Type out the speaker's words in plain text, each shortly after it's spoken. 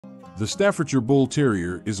The Staffordshire Bull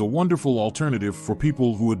Terrier is a wonderful alternative for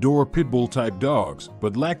people who adore pit bull type dogs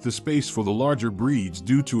but lack the space for the larger breeds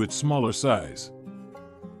due to its smaller size.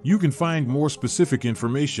 You can find more specific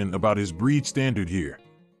information about his breed standard here.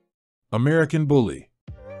 American Bullie.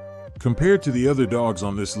 Compared to the other dogs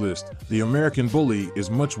on this list, the American Bullie is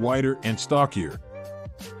much wider and stockier.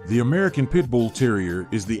 The American Pit Bull Terrier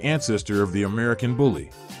is the ancestor of the American Bullie.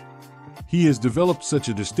 He has developed such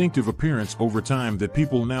a distinctive appearance over time that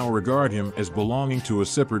people now regard him as belonging to a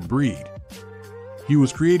separate breed. He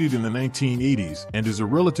was created in the 1980s and is a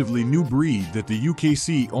relatively new breed that the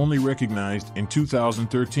UKC only recognized in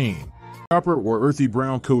 2013. Copper or earthy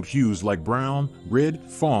brown coat hues like brown, red,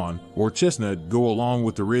 fawn, or chestnut go along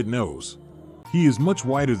with the red nose. He is much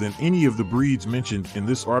wider than any of the breeds mentioned in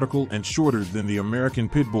this article and shorter than the American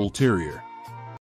Pit Bull Terrier.